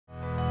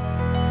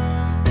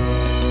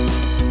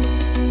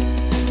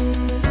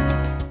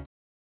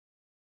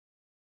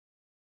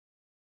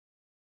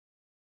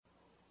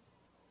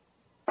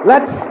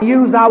Let's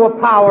use our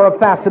power of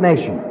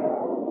fascination.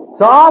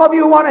 So all of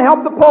you want to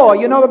help the poor,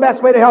 you know the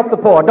best way to help the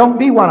poor. Don't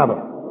be one of them.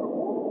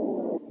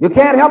 You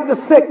can't help the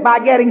sick by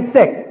getting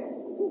sick.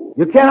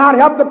 You cannot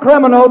help the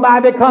criminal by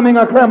becoming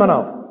a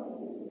criminal.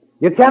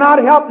 You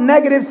cannot help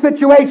negative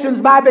situations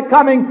by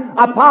becoming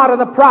a part of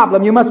the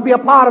problem. You must be a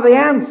part of the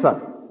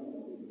answer.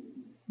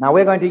 Now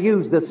we're going to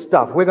use this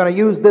stuff. We're going to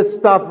use this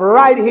stuff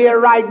right here,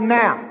 right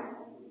now.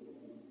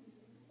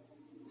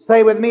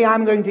 Say with me,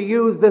 I'm going to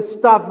use this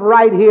stuff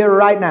right here,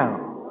 right now.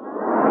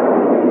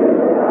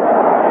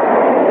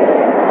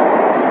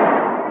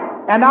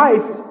 And I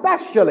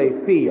especially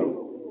feel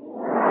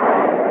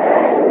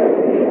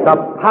the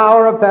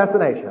power of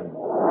fascination.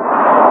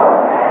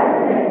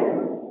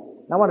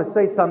 Now I want to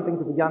say something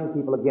to the young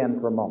people again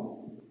for a moment.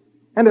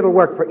 And it'll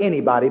work for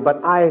anybody,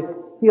 but I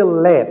feel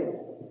led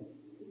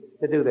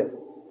to do this.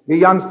 You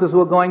youngsters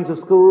who are going to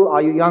school,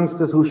 or you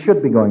youngsters who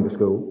should be going to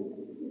school,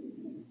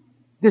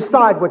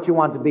 decide what you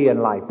want to be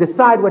in life.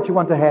 Decide what you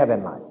want to have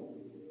in life.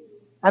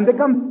 And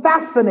become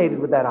fascinated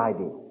with that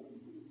idea.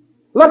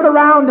 Look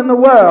around in the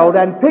world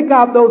and pick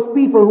out those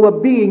people who are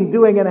being,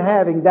 doing, and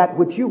having that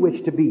which you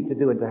wish to be, to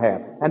do, and to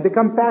have. And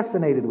become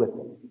fascinated with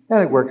them.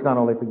 And it works not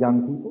only for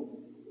young people.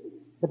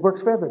 It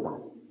works for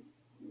everybody.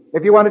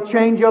 If you want to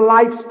change your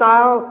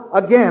lifestyle,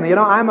 again, you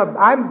know,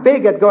 I'm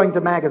big at going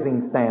to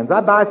magazine stands.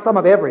 I buy some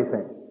of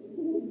everything.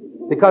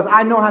 Because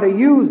I know how to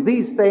use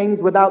these things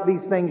without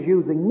these things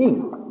using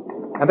me.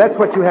 And that's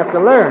what you have to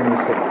learn, you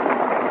see.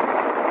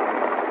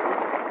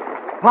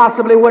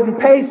 Possibly wouldn't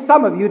pay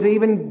some of you to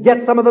even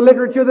get some of the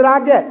literature that I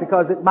get,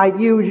 because it might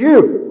use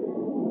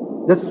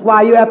you. This is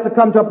why you have to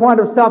come to a point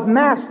of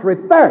self-mastery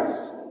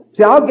first.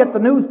 See, I'll get the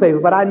newspaper,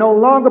 but I no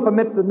longer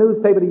permit the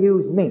newspaper to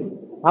use me.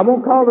 I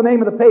won't call the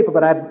name of the paper,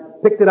 but I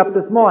picked it up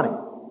this morning.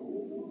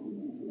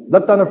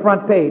 Looked on the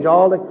front page,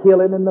 all the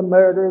killing and the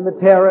murder and the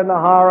terror and the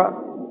horror.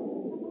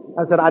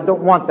 I said, I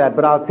don't want that,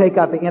 but I'll take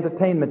out the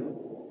entertainment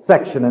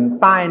section and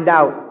find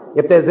out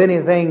if there's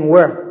anything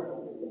worth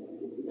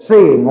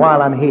seeing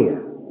while I'm here.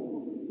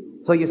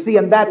 So you see,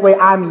 in that way,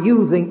 I'm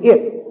using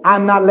it.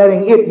 I'm not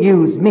letting it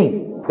use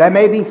me. There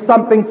may be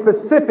something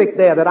specific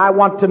there that I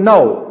want to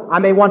know. I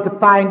may want to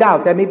find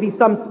out. There may be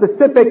some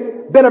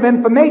specific bit of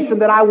information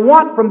that I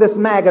want from this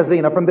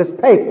magazine or from this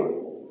paper.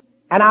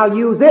 And I'll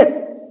use it.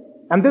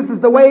 And this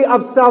is the way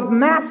of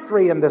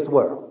self-mastery in this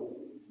world.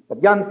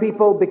 But young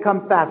people,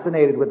 become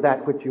fascinated with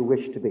that which you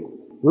wish to be.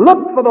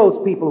 Look for those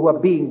people who are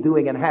being,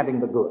 doing, and having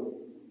the good.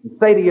 And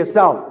say to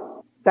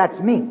yourself, that's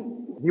me.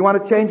 If you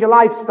want to change your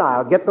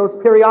lifestyle, get those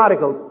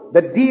periodicals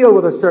that deal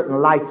with a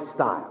certain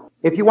lifestyle.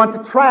 If you want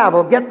to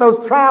travel, get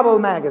those travel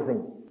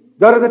magazines.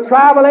 Go to the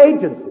travel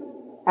agency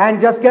and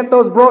just get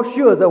those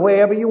brochures of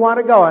wherever you want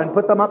to go and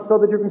put them up so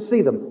that you can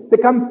see them.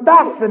 Become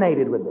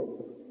fascinated with it.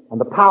 And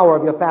the power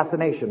of your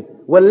fascination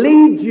will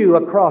lead you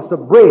across a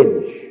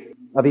bridge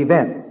of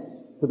events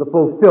to the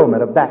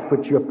fulfillment of that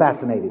which you're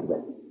fascinated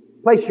with.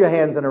 Place your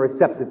hands in a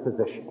receptive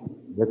position.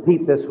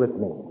 Repeat this with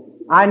me.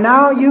 I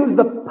now use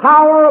the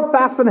power of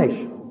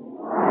fascination.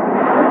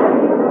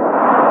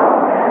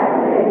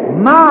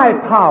 My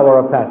power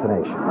of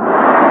fascination.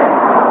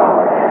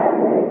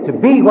 To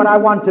be what I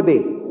want to be.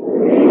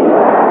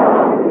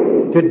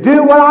 To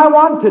do what I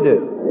want to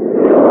do.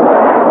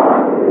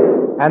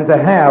 And to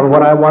have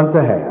what I want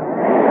to have.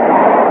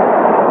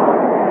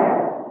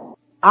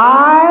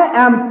 I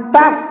am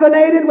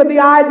fascinated with the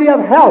idea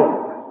of health.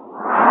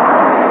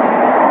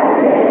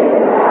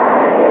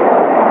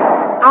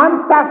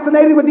 I'm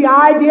fascinated with the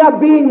idea of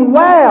being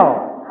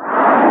well.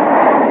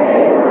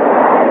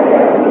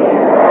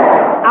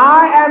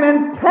 I am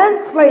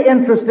intensely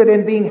interested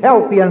in being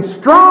healthy and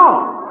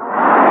strong.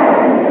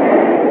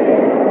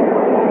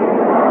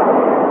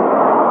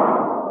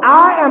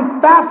 I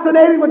am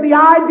fascinated with the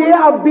idea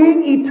of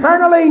being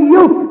eternally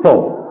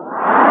youthful.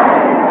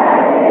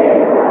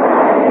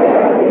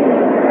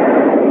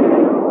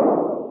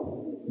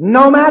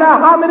 No matter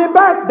how many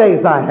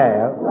birthdays I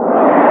have,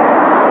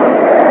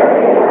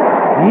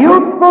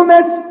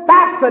 youthfulness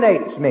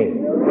fascinates me.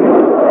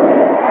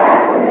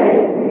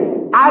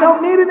 I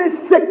don't need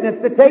any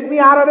sickness to take me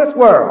out of this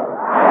world.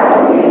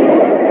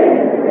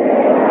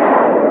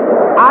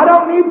 I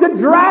don't need to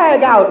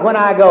drag out when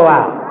I go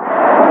out.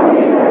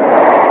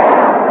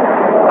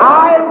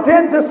 I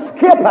intend to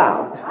skip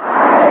out.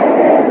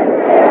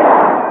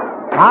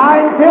 I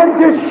intend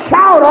to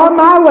shout on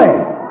my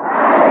way.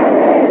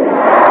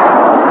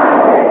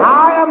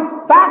 I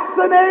am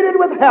fascinated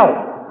with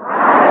health.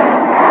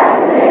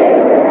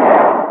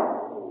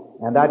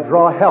 And I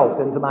draw health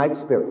into my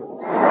experience.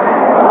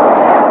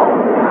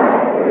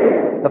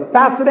 The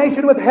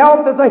fascination with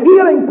health is a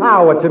healing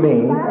power to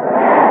me.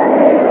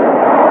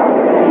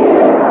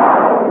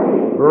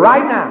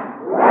 Right now.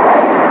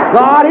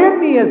 God in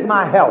me is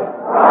my health.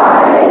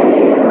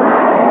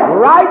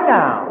 Right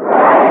now.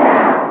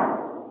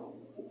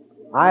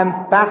 I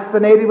am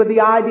fascinated with the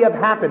idea of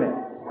happiness.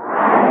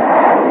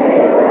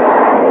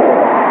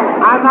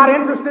 I'm not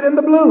interested in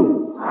the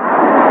blues.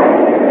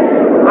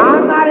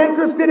 I'm not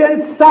interested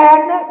in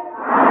sadness.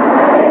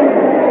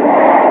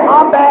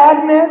 or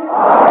badness.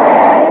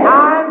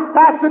 I'm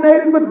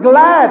fascinated with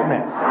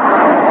gladness.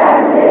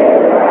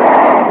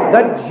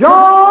 The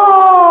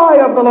joy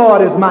of the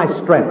Lord is my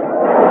strength.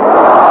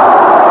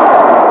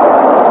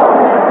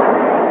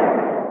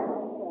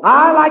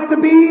 I like to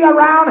be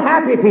around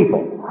happy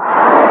people.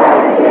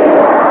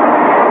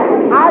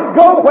 I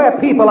go where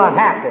people are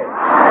happy.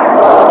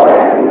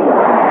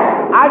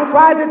 I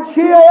try to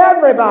cheer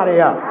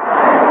everybody up.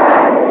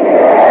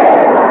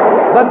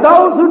 But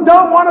those who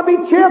don't want to be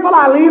cheerful,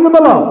 I leave them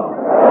alone.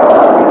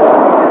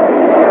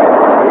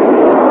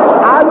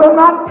 I will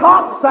not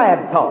talk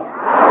sad talk.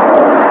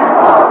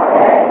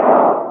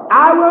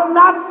 I will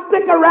not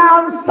stick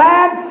around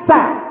sad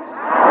sacks.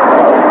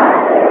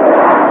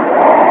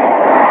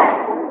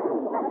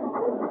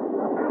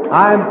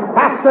 I'm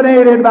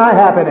fascinated by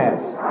happiness.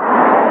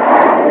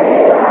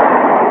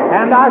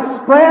 And I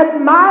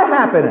spread my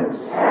happiness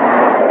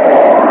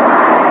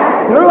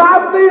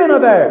throughout the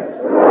universe,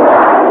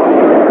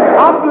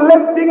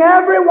 uplifting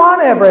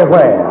everyone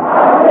everywhere.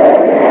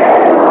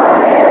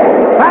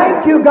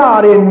 Thank you,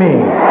 God, in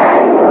me.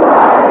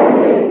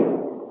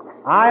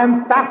 I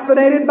am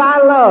fascinated by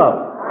love.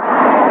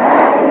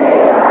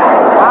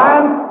 I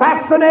am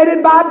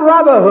fascinated by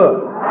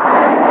brotherhood.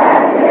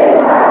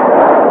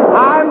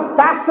 I'm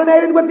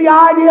fascinated with the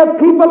idea of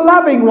people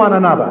loving one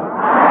another,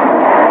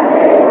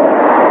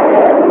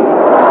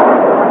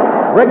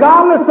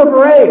 regardless of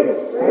race,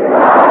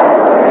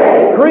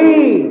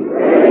 creed,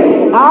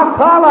 or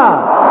color.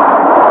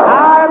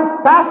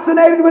 I'm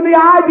fascinated with the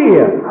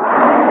idea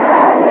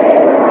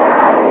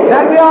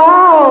that we are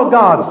all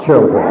God's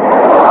children.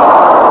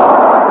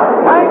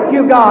 Thank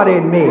you, God,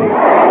 in me.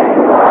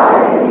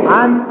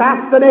 I'm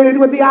fascinated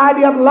with the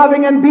idea of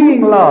loving and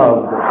being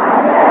loved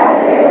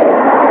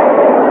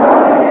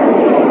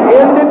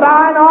in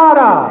divine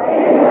order.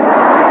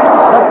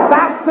 The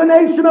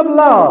fascination of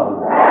love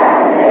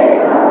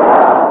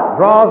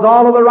draws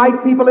all of the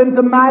right people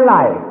into my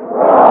life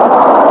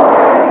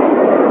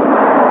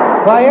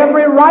for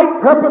every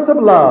right purpose of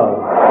love.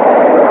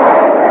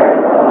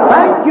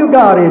 Thank you,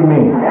 God, in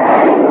me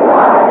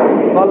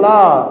for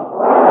love.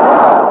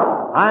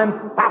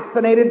 I'm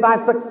fascinated by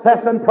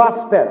success and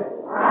prosperity.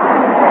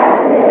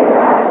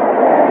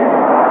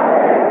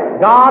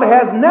 God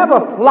has never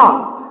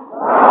flopped.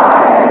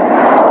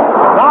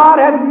 God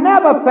has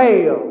never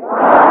failed.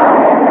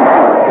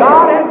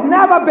 God has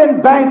never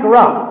been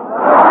bankrupt.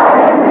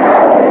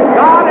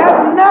 God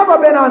has never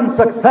been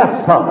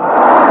unsuccessful.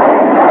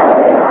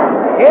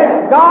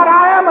 In God,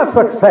 I am a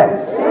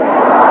success.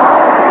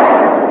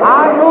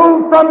 I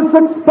move from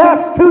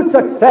success to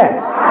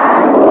success.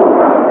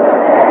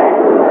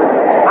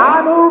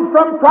 I move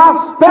from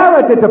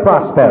prosperity to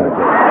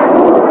prosperity.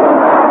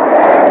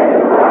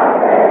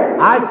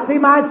 I see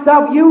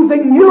myself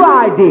using new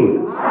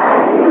ideas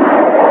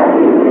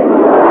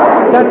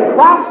that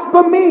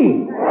prosper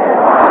me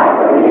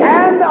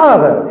and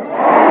others.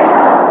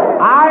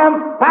 I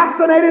am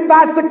fascinated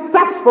by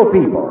successful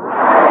people.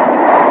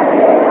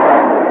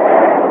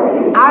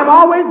 I'm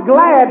always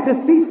glad to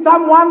see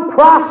someone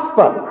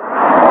prosper.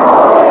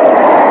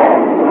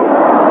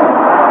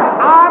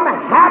 I'm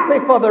happy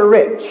for the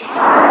rich.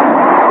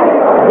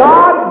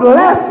 God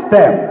bless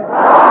them.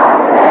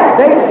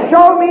 They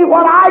show me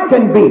what I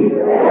can be.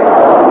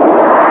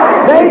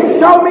 They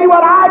show me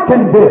what I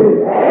can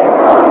do.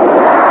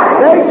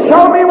 They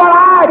show me what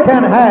I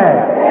can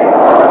have.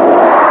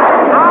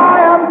 I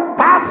am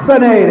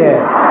fascinated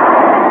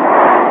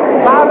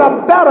by the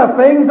better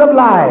things of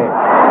life.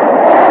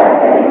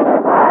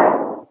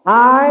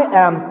 I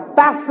am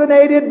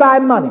fascinated by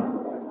money.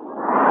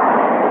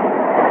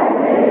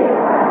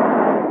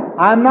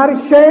 I'm not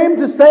ashamed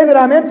to say that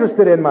I'm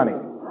interested in money.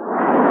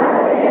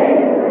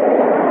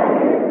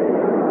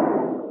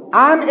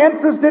 I'm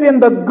interested in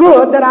the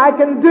good that I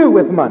can do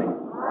with money.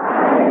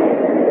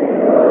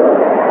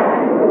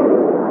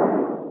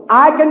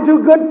 I can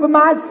do good for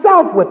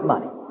myself with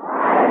money.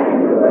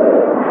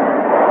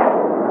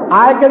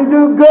 I can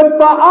do good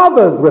for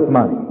others with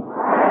money.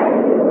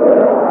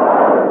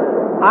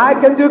 I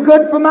can do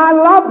good for my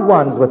loved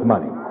ones with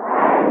money.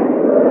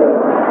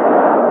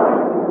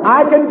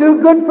 I can do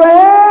good for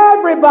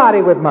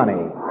everybody with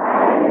money.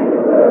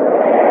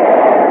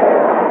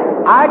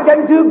 I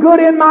can do good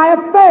in my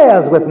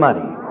affairs with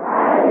money.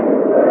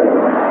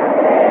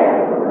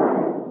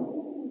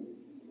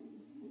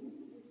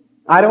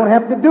 I don't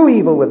have to do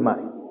evil with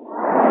money.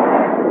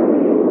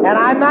 And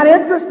I'm not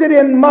interested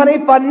in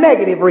money for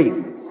negative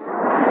reasons.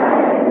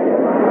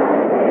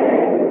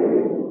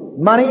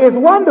 Money is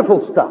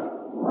wonderful stuff.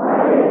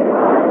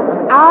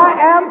 I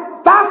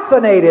am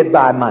fascinated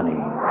by money.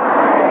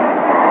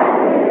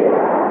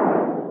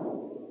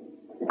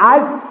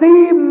 I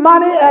see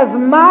money as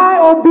my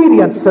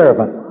obedient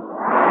servant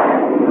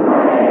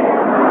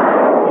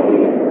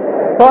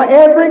for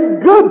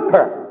every good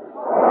purpose.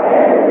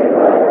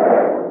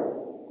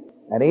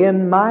 And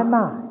in my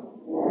mind,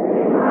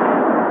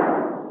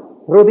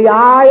 through the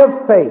eye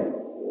of faith,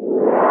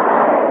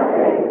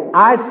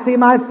 I see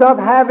myself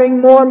having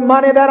more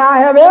money than I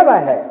have ever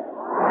had.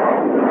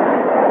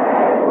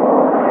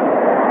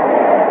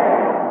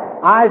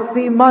 I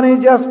see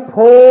money just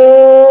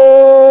pouring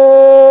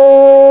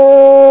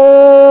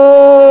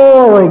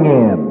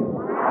in.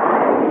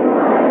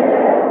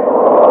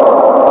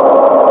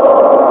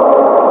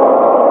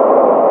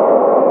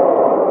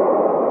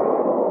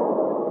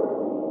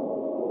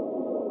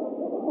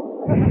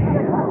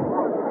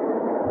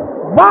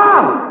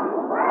 Wow!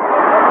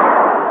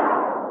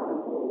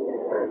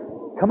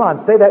 Come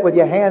on, say that with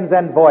your hands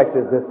and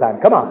voices this time.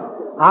 Come on.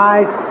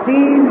 I see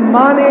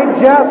money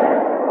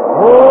just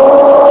pouring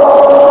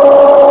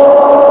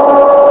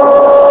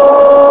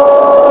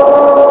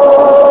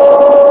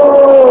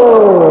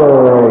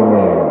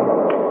in.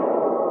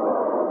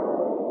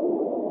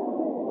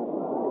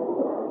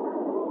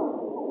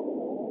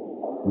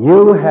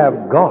 You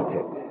have got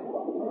it.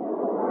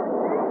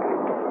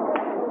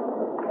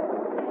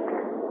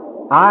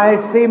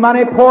 I see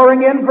money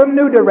pouring in from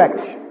new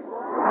direction.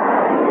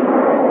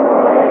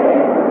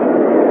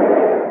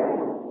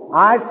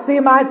 I see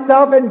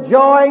myself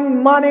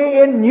enjoying money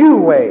in new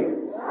ways.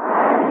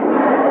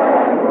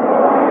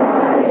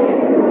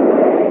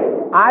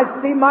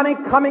 I see money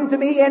coming to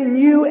me in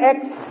new,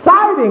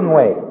 exciting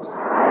ways.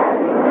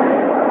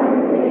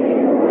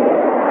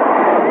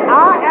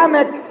 I am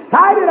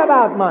excited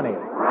about money.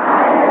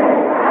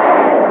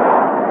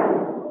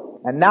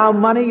 And now,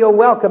 money, you're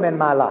welcome in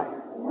my life.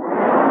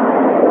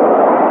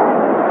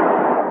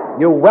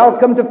 You're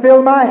welcome to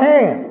fill my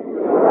hands.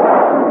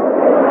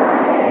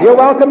 You're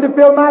welcome to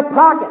fill my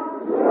pockets.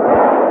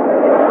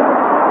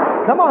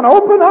 Come on,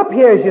 open up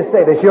here as you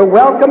say this. You're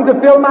welcome to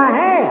fill my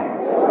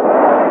hands.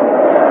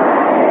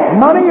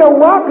 Money, you're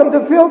welcome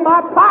to fill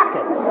my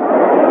pockets.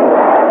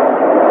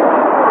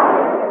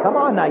 Come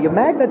on now, you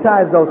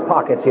magnetize those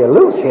pockets here,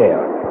 loose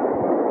here.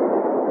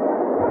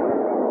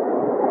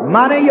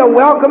 Money, you're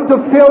welcome to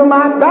fill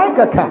my bank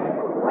account.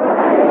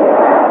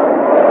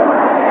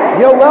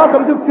 You're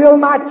welcome to fill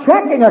my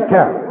checking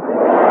account.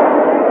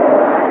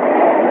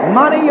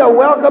 Money, you're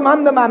welcome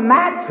under my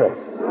mattress.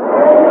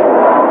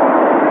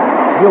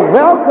 You're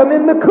welcome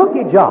in the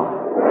cookie jar.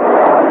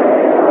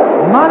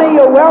 Money,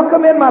 you're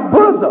welcome in my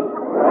bosom.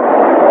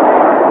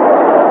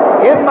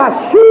 In my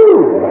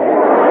shoes.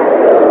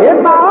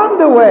 In my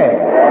underwear.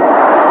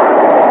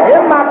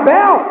 In my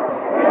belt.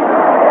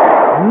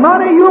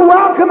 Money, you're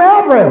welcome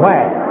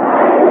everywhere.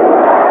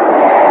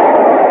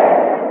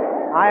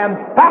 I am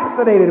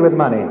fascinated with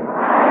money.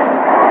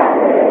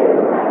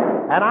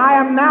 And I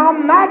am now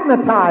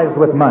magnetized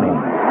with money.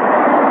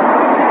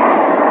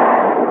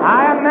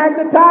 I am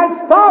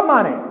magnetized for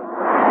money.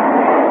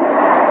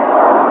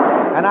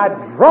 And I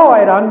draw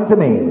it unto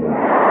me.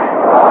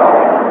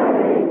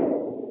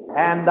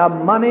 And the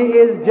money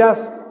is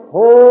just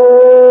pouring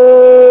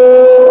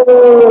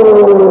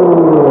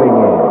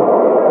in.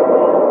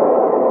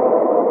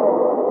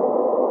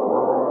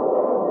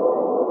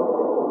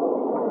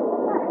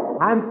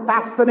 I'm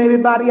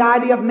fascinated by the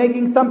idea of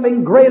making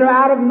something greater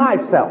out of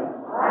myself.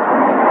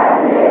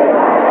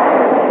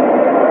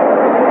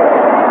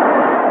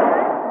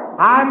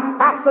 I'm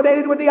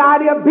fascinated with the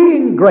idea of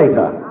being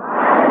greater.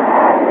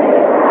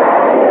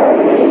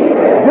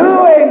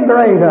 Doing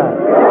greater.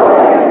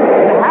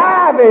 And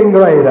having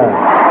greater.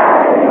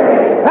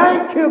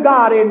 Thank you,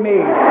 God, in me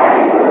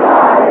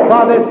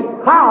for this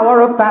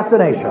power of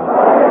fascination.